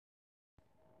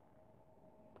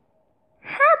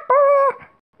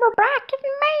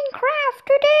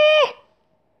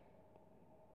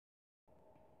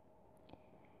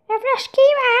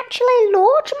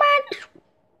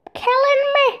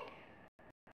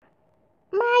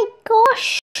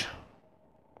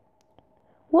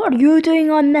What are you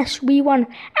doing on this wee one?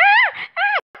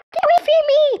 Get away from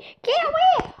me! Get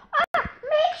away!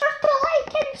 Make sure to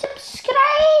like and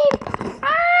subscribe!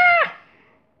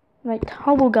 Right,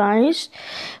 hello guys.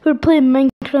 We're playing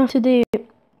Minecraft today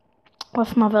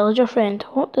with my villager friend.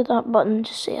 What did that button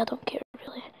just say? I don't care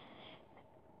really.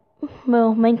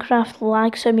 Well, Minecraft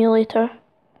lag simulator.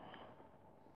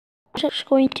 What's it's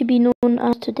going to be known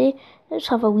as today? Let's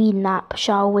have a wee nap,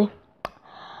 shall we?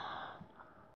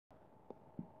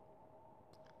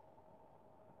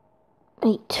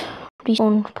 Right,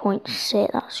 respawn point set,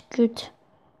 that's good.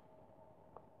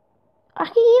 I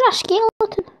can hear a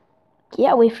skeleton.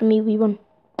 Get away from me, wee one.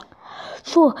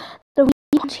 So, the wee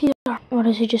one's here, or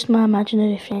is he just my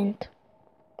imaginary friend?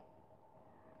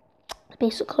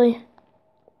 Basically.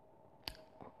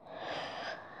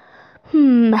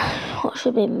 What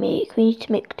should we make? We need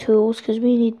to make tools, because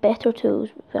we need better tools.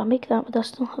 If I make that, would I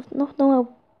still have...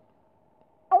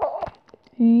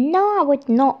 No, I would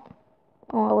not.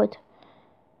 Oh, I would.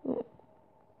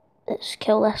 Let's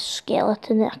kill this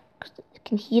skeleton. I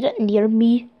can hear it near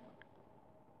me.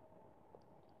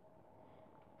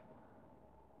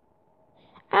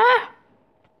 I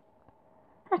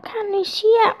can't see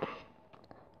it.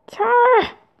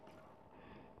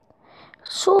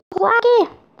 So laggy.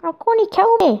 I'm going to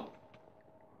kill me.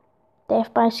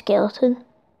 Death by skeleton.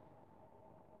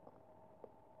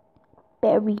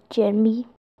 Berry Jeremy.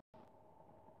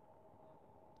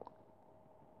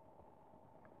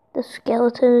 The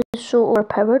skeleton is so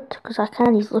overpowered because I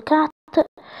can't even look at it.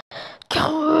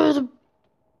 God.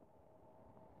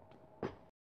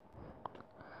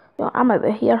 No, I'm out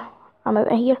of here.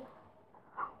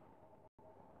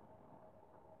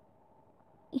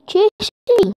 You chasing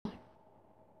me?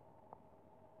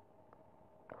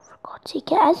 For God's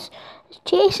sake, it is. It's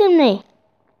chasing me.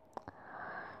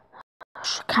 I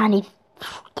can't even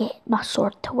get my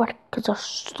sword to work because there's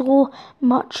so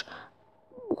much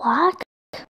lag.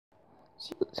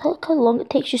 See, look how long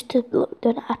it takes just to look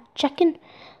down at a chicken.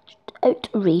 It's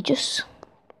outrageous.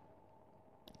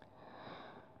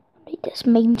 Right, let's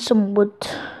mine some wood.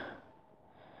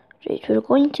 Right, we're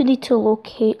going to need to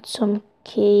locate some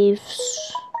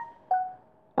caves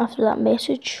after that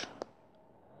message.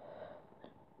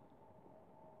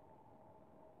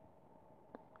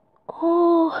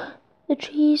 Oh, the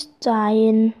tree's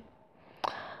dying.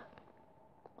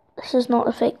 This does not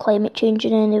affect climate change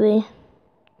in any way.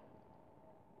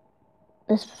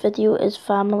 This video is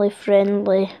family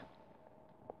friendly.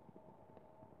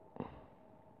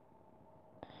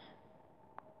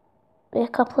 A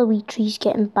couple of wee trees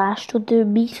getting bashed will do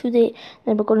me today.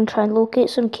 Then we're going to try and locate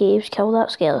some caves, kill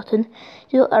that skeleton.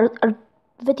 You know, our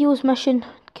video's mission,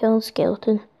 killing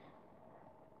skeleton.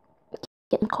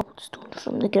 Getting cobblestone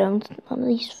from the ground. None of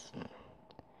these.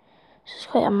 This is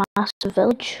quite a massive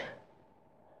village.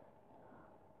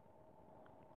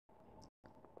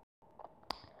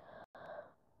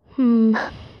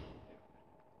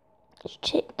 Let's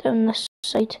check down this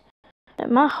side.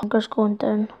 My hunger's going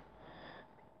down.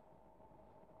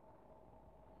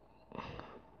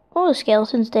 Oh, the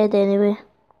skeleton's dead anyway.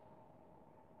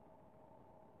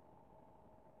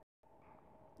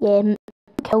 Yeah,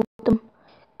 killed him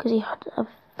because he had a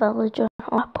villager.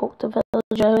 Oh, I poked a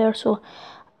villager earlier, so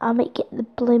I might get the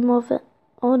blame of it.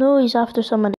 Oh no, he's after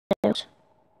someone else.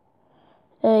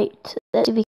 Right, let's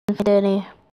see if we can find any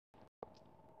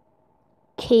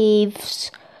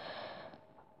caves.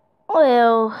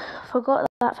 Well, I forgot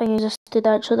that thing existed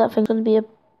actually. That thing's going to be a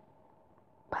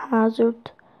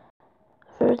hazard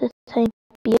for the time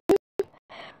being.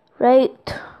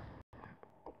 Right.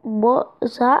 What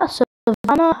is that? A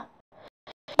savannah?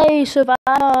 Hey, savannah!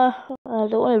 I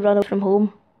don't want to run away from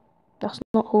home. That's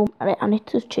not home. Alright, I need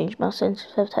to change my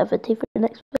sensitivity for the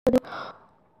next video.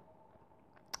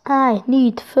 I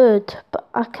need food, but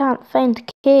I can't find the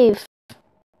cave.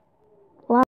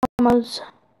 Llamas.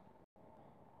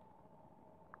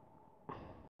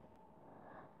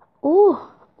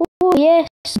 Oh yes,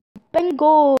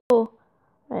 bingo!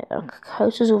 Right, our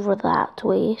house is over that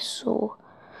way, so...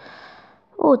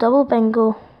 Oh, double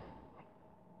bingo.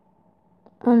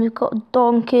 And we've got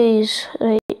donkeys.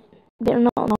 Right, better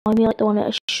not annoy me like the one out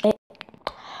of Shrek.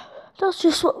 That's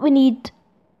just what we need.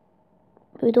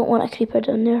 We don't want a creeper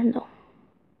down there, no.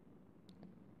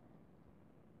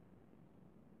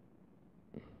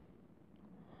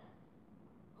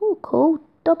 Oh, cool.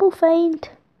 Double find.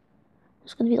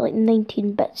 It's going to be like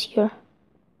 19 bits here.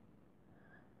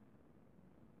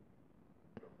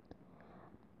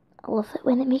 I love it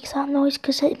when it makes that noise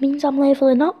because it means I'm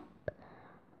leveling up.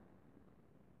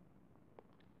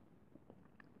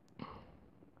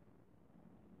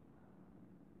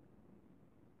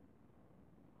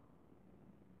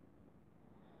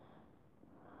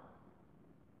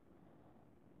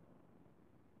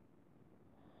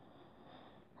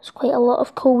 There's quite a lot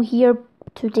of coal here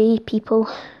today, people.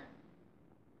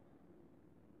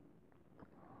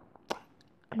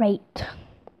 Right.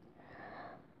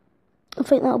 I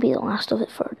think that'll be the last of it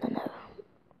for now.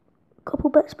 A couple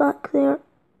bits back there.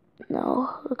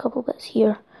 No, a couple bits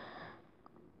here.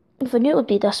 If I knew it would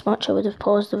be this much, I would have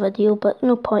paused the video, but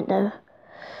no point now.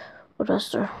 Or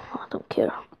is there? I don't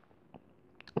care.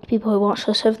 People who watch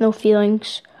this have no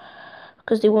feelings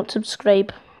because they won't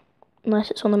subscribe.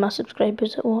 Unless it's only my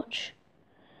subscribers that watch.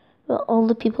 But all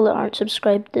the people that aren't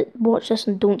subscribed that watch this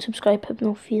and don't subscribe have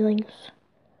no feelings.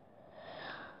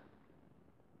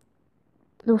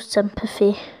 No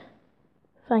sympathy.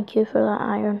 Thank you for that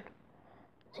iron.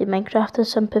 See, Minecraft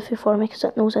has sympathy for me because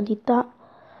it knows I need that.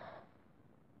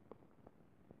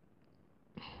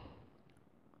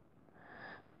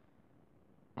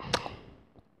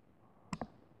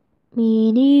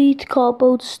 We need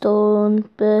cobblestone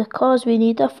because we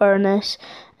need a furnace,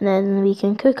 and then we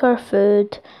can cook our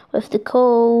food with the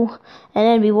coal, and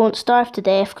then we won't starve to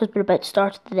death because we're about to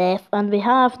starve to death and we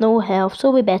have no health,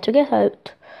 so we better get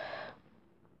out.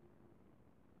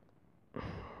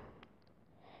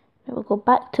 Now we'll go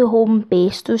back to home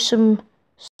base, do some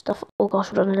stuff. Oh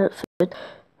gosh, we're running out of food.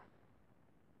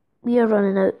 We are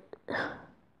running out.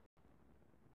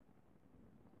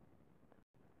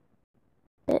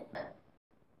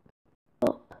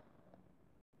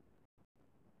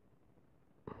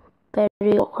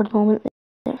 Very awkward moment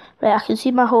there. Right, I can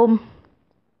see my home.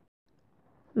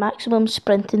 Maximum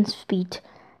sprinting speed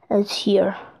is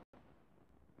here.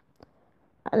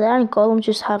 And the iron golem's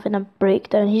just having a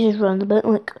breakdown. He's just running about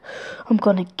like, I'm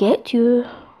gonna get you.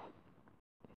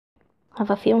 I have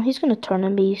a feeling he's gonna turn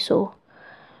on me, so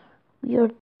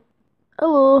we're...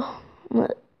 Hello.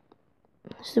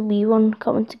 It's the wee one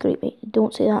coming to greet me.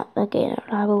 Don't say that again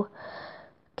or I will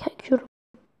kick your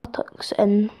buttocks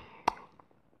in.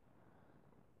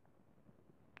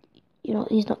 You know,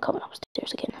 he's not coming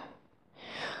upstairs again.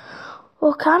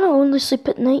 Well, can I only sleep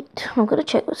at night? I'm gonna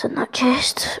check what's in that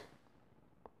chest.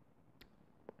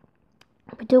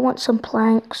 We do want some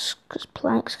planks, because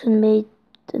planks can be made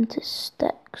into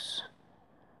sticks.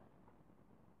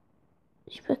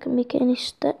 See if I can make any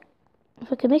stick.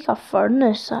 If I can make a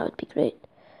furnace, that would be great.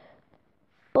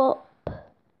 But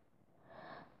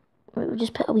we'll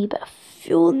just put a wee bit of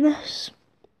fuel in this.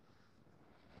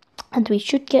 And we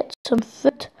should get some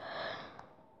food.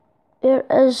 There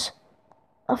is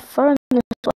a furnace.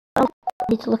 I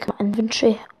need to look at my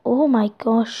inventory. Oh my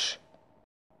gosh.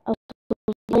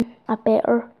 I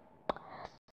better.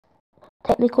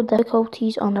 Technical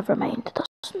difficulties, oh never mind, it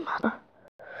doesn't matter.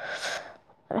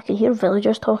 I can hear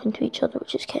villagers talking to each other,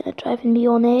 which is kind of driving me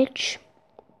on edge.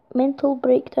 Mental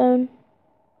breakdown.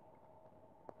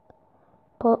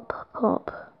 Pop,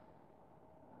 pop.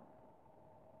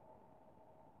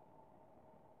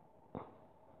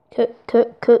 Cook,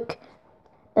 cook, cook.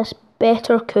 This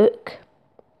better cook.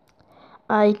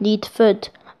 I need food.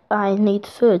 I need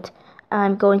food.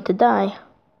 I'm going to die.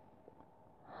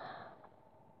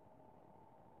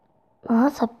 Well,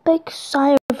 that's a big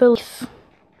sigh of relief.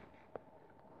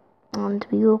 And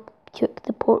we will cook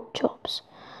the pork chops.